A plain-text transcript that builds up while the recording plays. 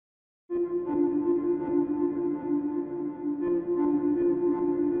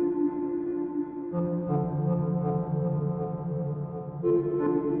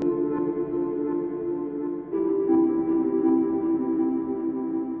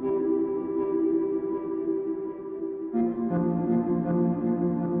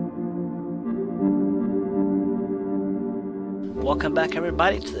Welcome back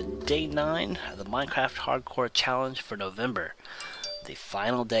everybody to the day 9 of the Minecraft Hardcore Challenge for November. The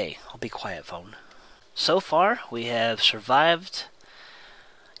final day. I'll be quiet, phone. So far, we have survived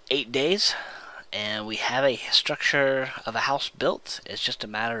 8 days, and we have a structure of a house built. It's just a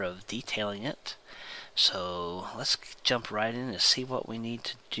matter of detailing it. So let's jump right in and see what we need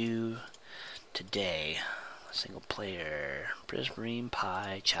to do today. Single player Prismarine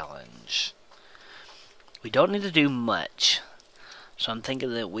Pie Challenge. We don't need to do much. So I'm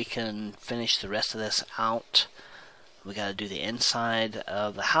thinking that we can finish the rest of this out. We gotta do the inside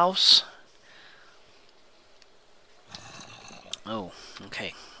of the house. Oh,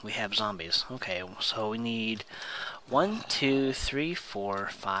 okay. We have zombies. Okay, so we need 1, 2, 3, 4,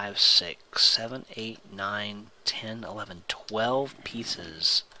 5, 6, 7, 8, 9, 10, 11, 12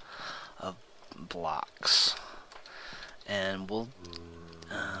 pieces of blocks. And we'll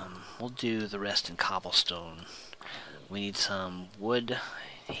do the rest in cobblestone. We need some wood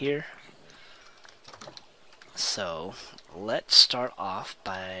here. So let's start off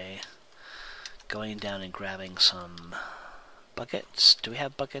by going down and grabbing some buckets. Do we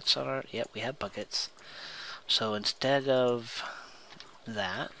have buckets on our... Yep, we have buckets. So instead of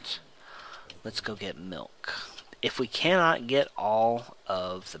that, let's go get milk. If we cannot get all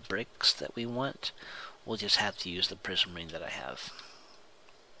of the bricks that we want, we'll just have to use the prismarine that I have.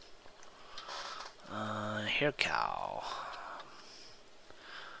 Here, cow.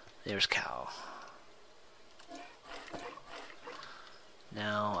 There's cow.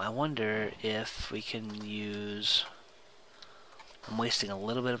 Now, I wonder if we can use... I'm wasting a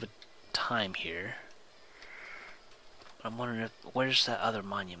little bit of time here. I'm wondering if... Where's that other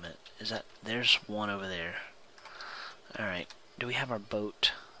monument? Is that... There's one over there. Alright. Do we have our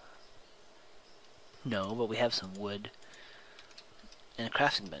boat? No, but we have some wood and a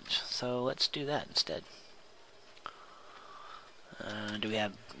crafting bench. So let's do that instead. Do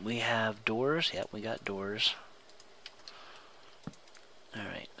we have doors? Yep, we got doors.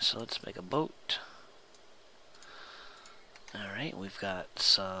 Alright, so let's make a boat. Alright, we've got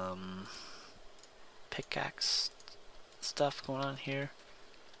some pickaxe stuff going on here.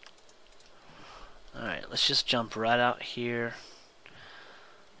 Alright, let's just jump right out here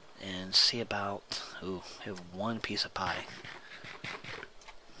and see about... Ooh, we have one piece of pie.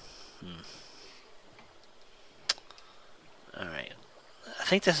 Alright. I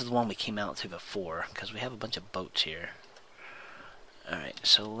think this is the one we came out to before, because we have a bunch of boats here. Alright,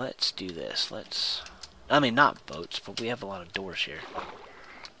 so let's do this. I mean, not boats, but we have a lot of doors here.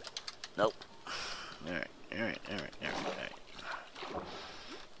 Nope. Alright.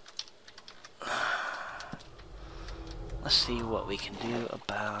 Let's see what we can do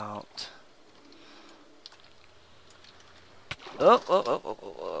about... Oh.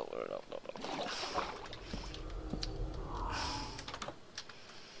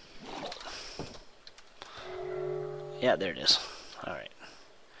 Yeah, there it is. Alright.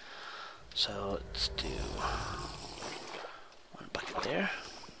 So let's do one bucket there.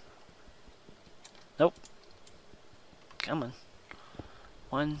 Nope. Come on.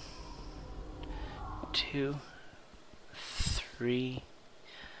 1, 2, 3,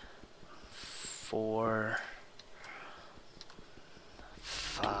 4,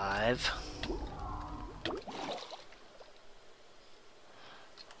 5.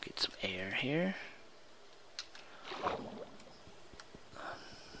 Get some air here.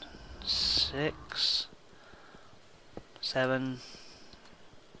 6, 7,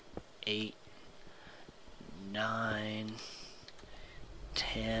 8, 9,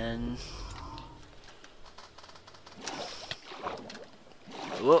 10.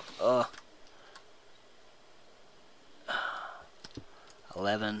 Whoa,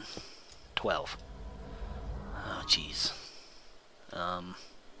 11, 12. Oh, jeez.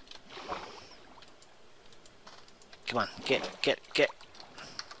 Come on, get.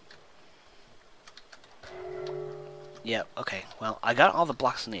 Yeah, okay. Well, I got all the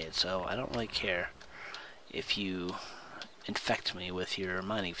blocks needed, so I don't really care if you infect me with your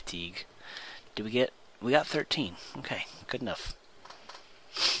mining fatigue. We got 13. Okay, good enough.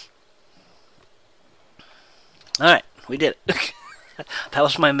 Alright, we did it. That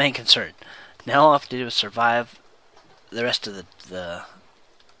was my main concern. Now all I have to do is survive the rest of the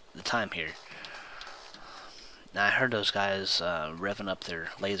time here. Now, I heard those guys revving up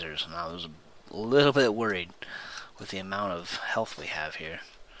their lasers, and I was a little bit worried with the amount of health we have here.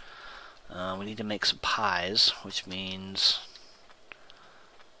 We need to make some pies, which means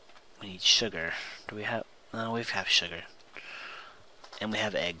we need sugar. Do we have... No, we have sugar. And we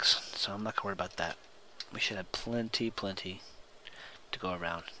have eggs, so I'm not going to worry about that. We should have plenty to go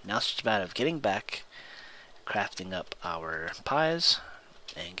around. Now it's just a matter of getting back crafting up our pies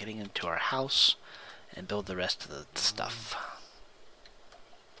and getting into our house and build the rest of the stuff.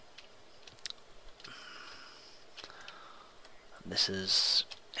 This is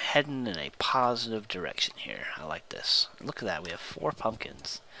heading in a positive direction here. I like this. Look at that, we have 4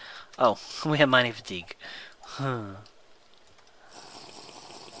 pumpkins. Oh, we have mining fatigue.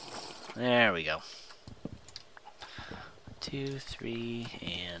 There we go. 2, 3,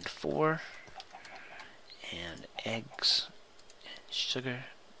 and 4. And eggs, and sugar,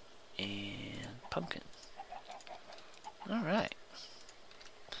 and pumpkin. Alright.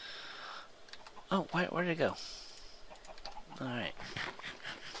 Oh, where did it go? Alright.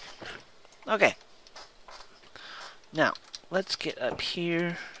 Okay. Now, let's get up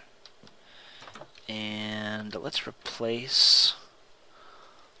here. And let's replace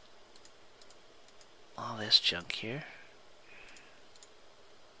all this junk here.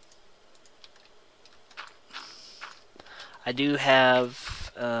 I do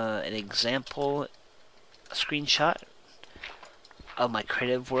have an example, a screenshot of my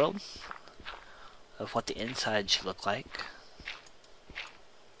creative world of what the inside should look like.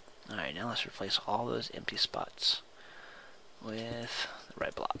 Alright, now let's replace all those empty spots with the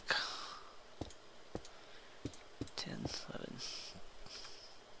right block. 10, 11,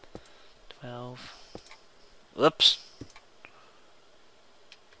 12. Whoops.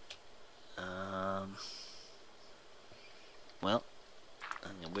 Well,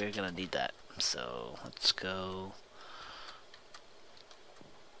 we're gonna need that. So let's go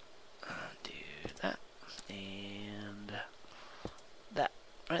do that and that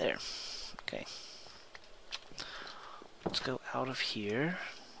right there. Okay. Let's go out of here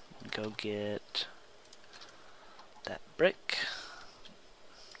and go get that brick.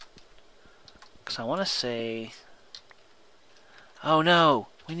 Because I want to say... Oh no!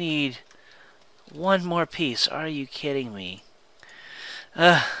 We need one more piece. Are you kidding me?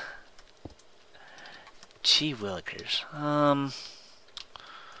 Gee willikers.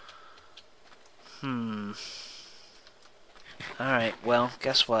 Alright, well,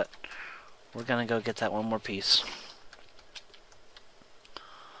 guess what? We're gonna go get that one more piece.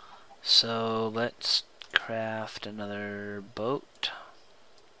 So, let's craft another boat.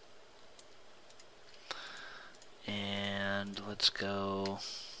 And let's go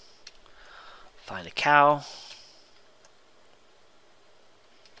find a cow.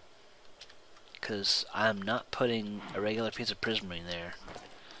 Because I'm not putting a regular piece of prismarine there.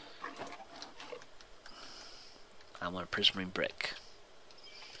 I want a prismarine brick.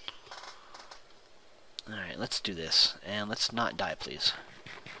 Alright, let's do this. And let's not die, please.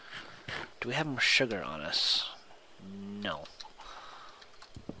 Do we have more sugar on us? No.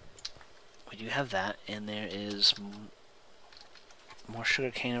 We do have that, and there is more sugar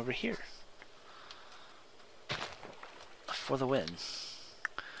cane over here. For the win.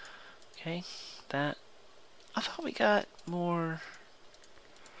 Okay, that... I thought we got more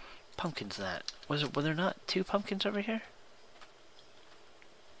pumpkins than that. Were there not 2 pumpkins over here?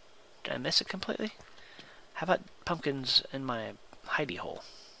 Did I miss it completely? How about pumpkins in my hidey hole?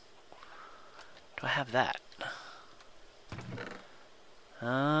 Do I have that?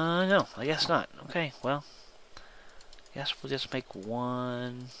 No, I guess not. Okay, well, guess we'll just make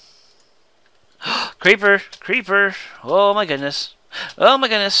one. Creeper! Creeper! Oh my goodness! Oh my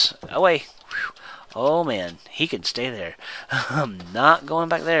goodness! Away! Whew. Oh man, he can stay there. I'm not going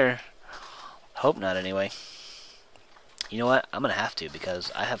back there. Hope not, anyway. You know what? I'm gonna have to,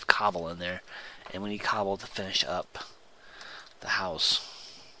 because I have cobble in there, and we need cobble to finish up the house.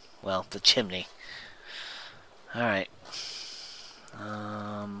 Well, the chimney. Alright.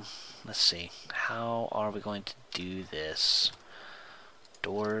 Let's see. How are we going to do this?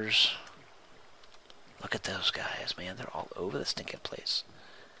 Doors. Look at those guys, man. They're all over the stinking place.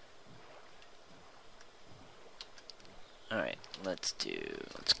 Alright, let's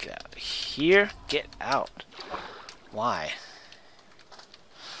get out of here. Get out. Why?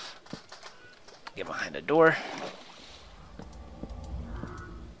 Get behind a door.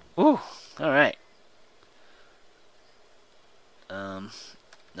 Ooh, alright.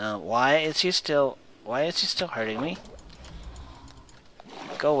 No, why is he still hurting me?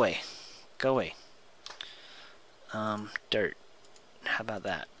 Go away. Go away. Dirt. How about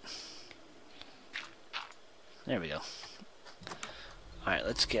that? There we go. Alright,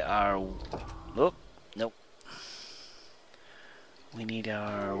 let's get our... Whoop. Nope. We need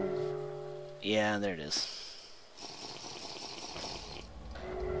our... Yeah, there it is.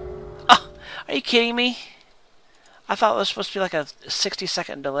 Oh! Are you kidding me? I thought it was supposed to be like a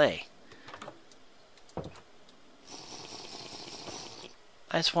 60-second delay.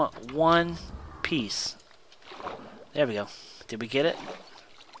 I just want one piece There we go. Did we get it?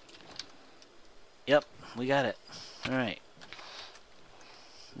 Yep, we got it. Alright.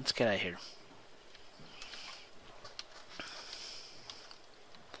 Let's get out of here.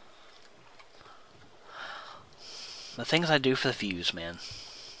 The things I do for the views, man.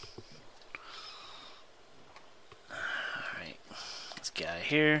 Alright. Let's get out of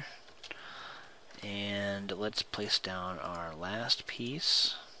here. And let's place down our last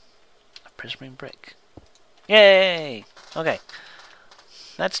piece of prismarine brick. Yay! Okay.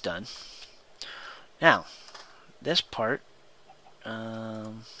 That's done. Now, this part,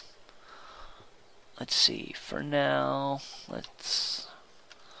 let's see, for now,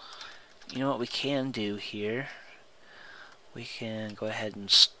 you know what we can do here? We can go ahead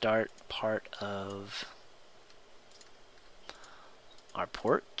and start part of our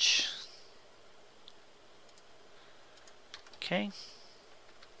porch. Okay.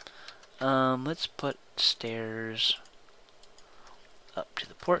 Let's put stairs up to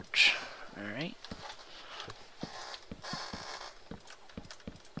the porch. Alright.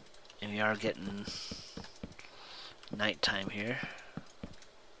 And we are getting nighttime here.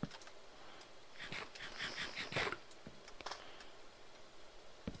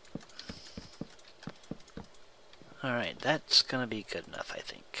 Alright, that's gonna be good enough, I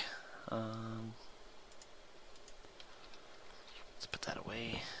think. Let's put that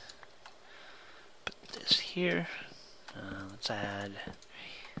away. Put this here. Let's add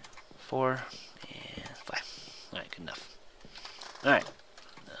 4 and 5. Alright, good enough. Alright.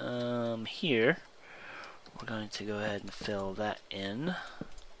 Here, we're going to go ahead and fill that in.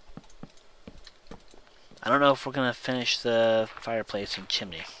 I don't know if we're going to finish the fireplace and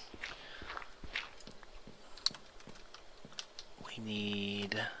chimney. We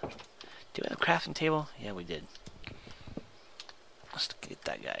need... Do we have a crafting table? Yeah, we did. Let's get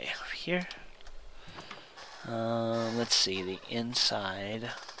that guy over here. Let's see, the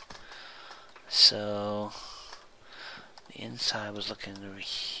inside. So, the inside was looking over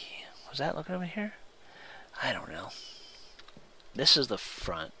here. Was that looking over here? I don't know. This is the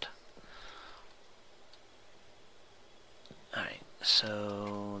front. Alright,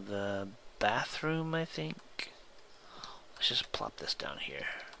 so the bathroom, I think. Let's just plop this down here.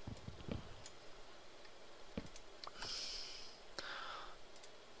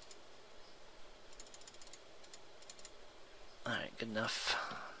 Alright, good enough.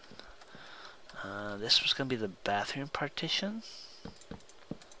 This was going to be the bathroom partition.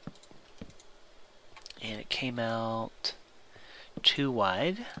 And it came out too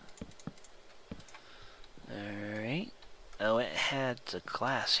wide. Alright. Oh, it had the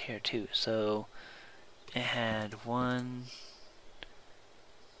glass here too. So it had one.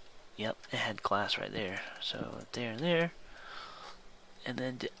 Yep, it had glass right there. So there and there. And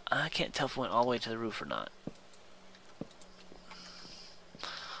then I can't tell if it went all the way to the roof or not.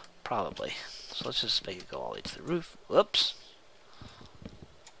 Probably. So let's just make it go all the way to the roof. Whoops.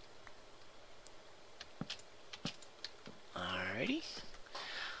 Alrighty.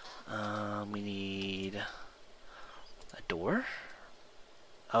 We need a door.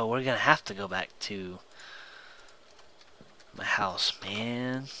 Oh, we're gonna have to go back to my house,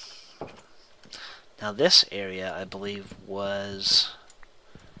 man. Now this area, I believe, was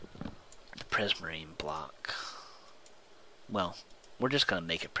the prismarine block. Well, we're just gonna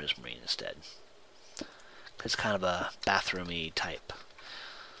make it prismarine instead. It's kind of a bathroomy type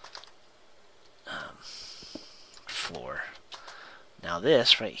floor. Now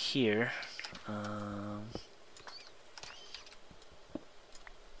this right here,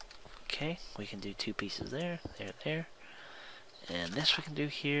 okay, we can do 2 pieces there, there, and this we can do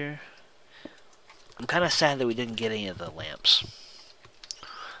here. I'm kind of sad that we didn't get any of the lamps,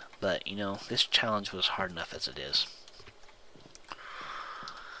 but you know, this challenge was hard enough as it is.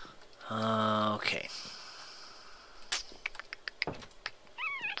 Okay.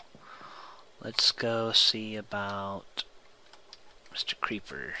 Let's go see about Mr.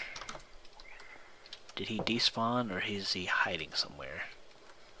 Creeper. Did he despawn or is he hiding somewhere?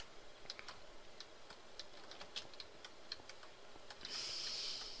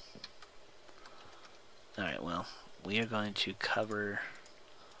 Alright, well, we are going to cover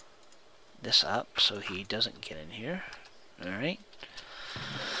this up so he doesn't get in here. Alright.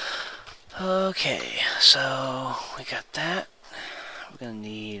 Okay, so we got that. We're gonna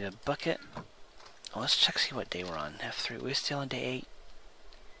need a bucket. Oh, let's check see what day we're on. F3. We're still on day 8?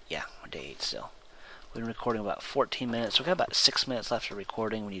 Yeah, we're day 8 still. We've been recording about 14 minutes. So we've got about 6 minutes left of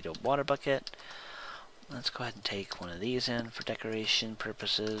recording. We need a water bucket. Let's go ahead and take one of these in for decoration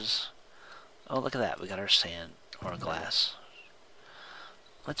purposes. Oh, look at that. We got our sand or glass.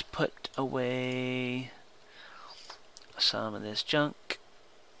 Let's put away some of this junk.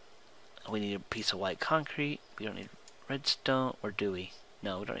 We need a piece of white concrete. We don't need redstone, or do we?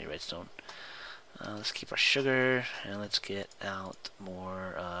 No, we don't need redstone. Let's keep our sugar, and let's get out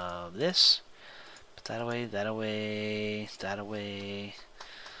more of this. Put that away, that away, that away.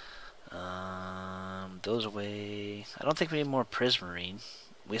 Those away. I don't think we need more prismarine.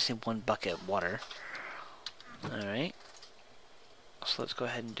 We just need 1 bucket of water. Alright. So let's go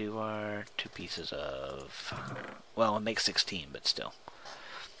ahead and do our 2 pieces of... Well, it makes 16, but still.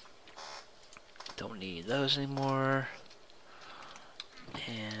 Don't need those anymore.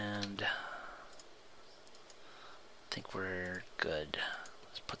 And... I think we're good.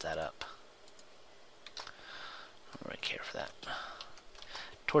 Let's put that up. I don't really care for that.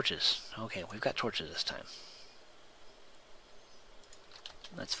 Torches. Okay, we've got torches this time.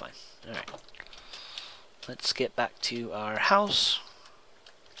 That's fine. Alright. Let's get back to our house.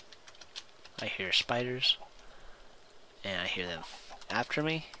 I hear spiders. And I hear them after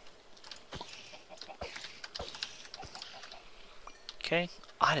me. Okay.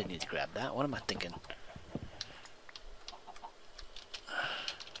 I didn't need to grab that. What am I thinking?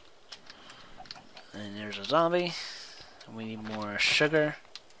 And there's a zombie. We need more sugar.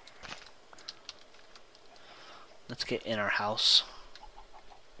 Let's get in our house.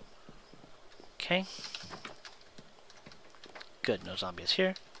 Okay. Good, no zombies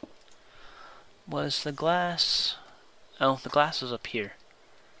here. Was the glass... Oh, the glass is up here.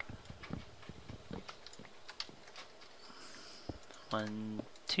 1,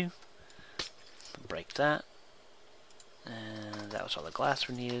 2. Break that. And that was all the glass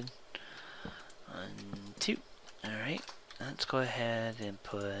we needed. 1, 2. Alright, let's go ahead and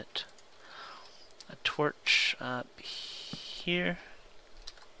put a torch up here.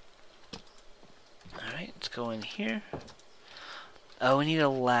 Alright, let's go in here. Oh, we need a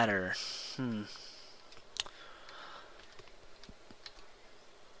ladder.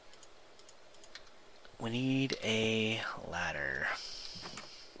 We need a ladder.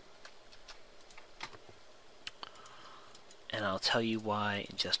 And I'll tell you why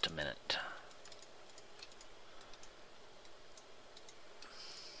in just a minute.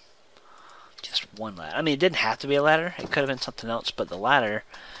 Just 1 ladder. I mean, it didn't have to be a ladder. It could have been something else, but the ladder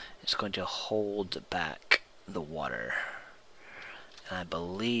is going to hold back the water. And I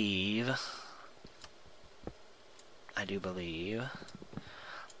do believe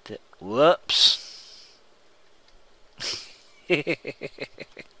that, whoops. I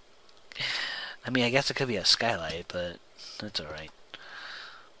mean, I guess it could be a skylight, but that's alright.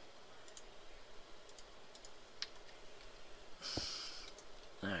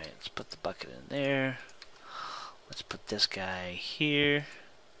 Alright, let's put the bucket in there. Let's put this guy here.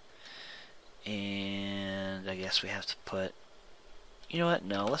 And I guess we have to put... You know what?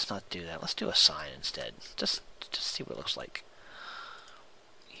 No, let's not do that. Let's do a sign instead. Just see what it looks like.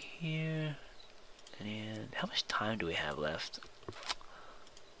 Here. And how much time do we have left?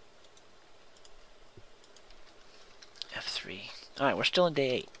 F3. Alright, we're still in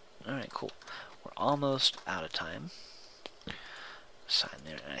day 8. Alright, cool. We're almost out of time. Sign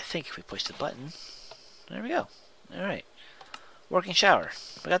there. And I think if we push the button, there we go. Alright. Working shower.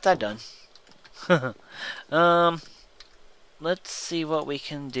 We got that done. Let's see what we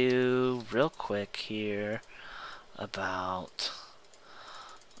can do real quick here about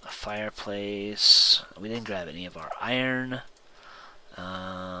a fireplace. We didn't grab any of our iron.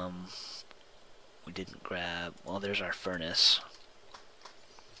 We didn't grab... Well, there's our furnace.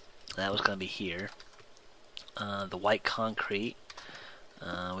 That was going to be here. The white concrete.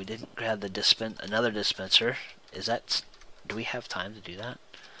 We didn't grab the another dispenser. Is that... Do we have time to do that?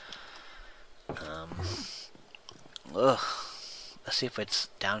 Ugh. Let's see if it's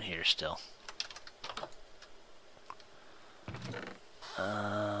down here still.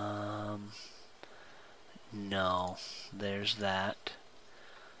 No. There's that.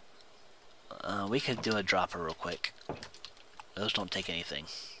 We could do a dropper real quick. Those don't take anything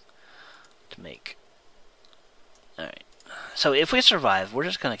to make. Alright. So if we survive, we're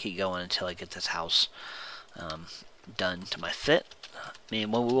just going to keep going until I get this house done to my fit. I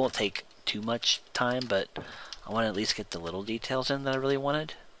mean, well, we won't take too much time, but I want to at least get the little details in that I really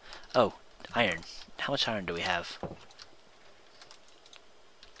wanted. Oh, iron. How much iron do we have?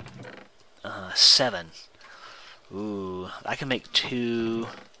 7. Ooh, I can make 2...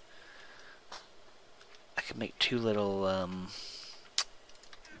 I can make 2 little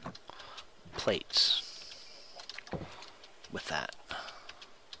plates with that.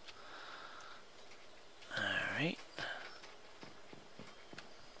 Alright.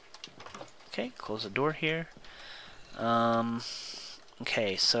 Okay, close the door here.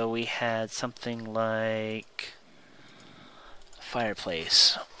 Okay, so we had something like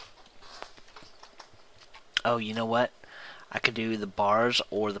fireplace. Oh, you know what? I could do the bars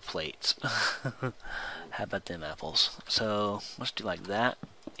or the plates. How about them apples? So let's do like that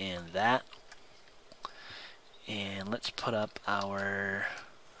and that. And let's put up our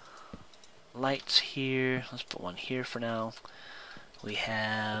lights here. Let's put one here for now. We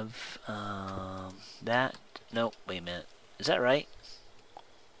have that. Nope, wait a minute. Is that right?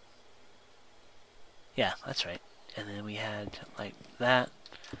 Yeah, that's right. And then we had like that,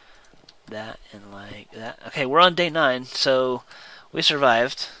 that, and like that. Okay, we're on day 9, so we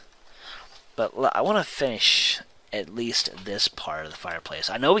survived. But I want to finish at least this part of the fireplace.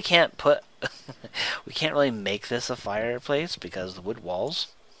 I know we can't put... we can't really make this a fireplace because of the wood walls.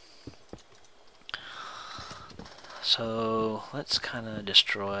 So let's kind of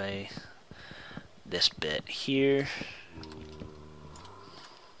destroy this bit here.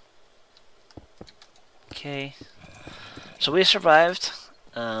 Okay. So we survived.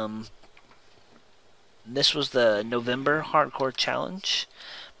 This was the November Hardcore Challenge.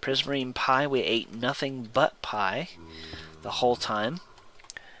 Prismarine pie. We ate nothing but pie the whole time.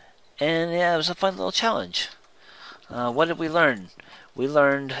 And yeah, it was a fun little challenge. What did we learn? We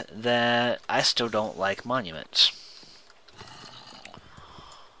learned that I still don't like monuments.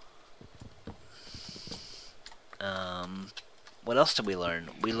 What else did we learn?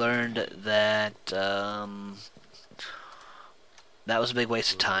 We learned that that was a big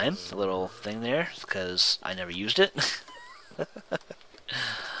waste of time, the little thing there, because I never used it.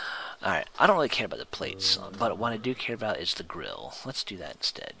 Alright, I don't really care about the plates, but what I do care about is the grill. Let's do that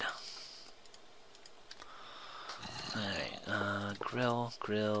instead. Alright, grill,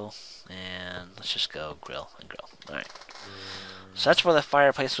 and let's just go grill and grill. Alright. So that's where the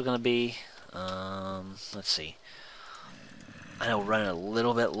fireplace was going to be. Let's see. I know we're running a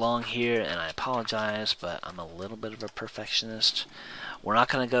little bit long here, and I apologize, but I'm a little bit of a perfectionist. We're not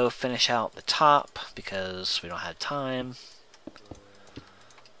going to go finish out the top because we don't have time.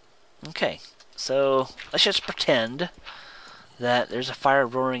 Okay, so let's just pretend that there's a fire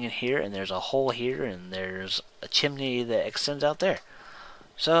roaring in here, and there's a hole here, and there's a chimney that extends out there.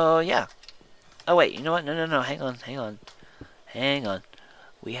 So, yeah. Oh, wait, you know what? No, hang on.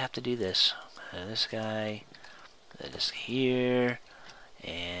 We have to do this. This guy, this here,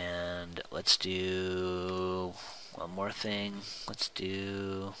 and let's do one more thing. Let's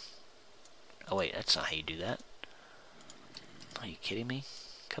do... Oh, wait, that's not how you do that. Are you kidding me?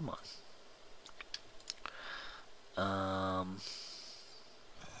 Come on.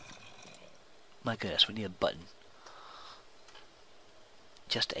 My goodness, we need a button.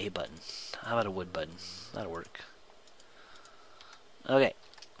 Just a button. How about a wood button? That'll work. Okay.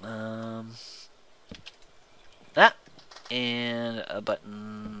 That. And a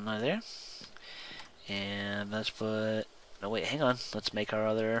button right there. And let's put... No, wait, hang on. Let's make our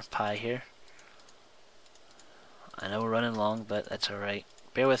other pie here. I know we're running long, but that's alright.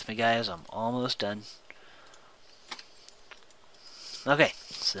 Bear with me, guys. I'm almost done. Okay,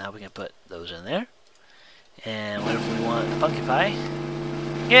 so now we can put those in there. And whatever we want, pumpkin pie.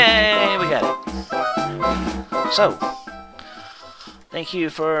 Yay, we got it. So, thank you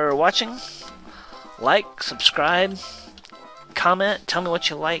for watching. Like, subscribe, comment, tell me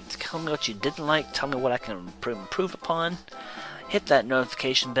what you liked, tell me what you didn't like, tell me what I can improve upon. Hit that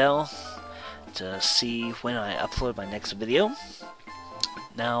notification bell to see when I upload my next video.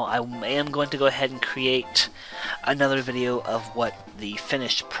 Now, I am going to go ahead and create another video of what the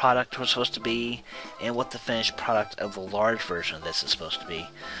finished product was supposed to be and what the finished product of the large version of this is supposed to be.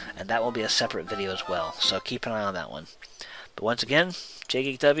 And that will be a separate video as well, so keep an eye on that one. But once again,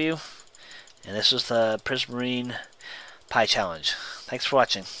 JGeekW, and this was the Prismarine Pie Challenge. Thanks for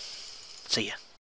watching. See ya.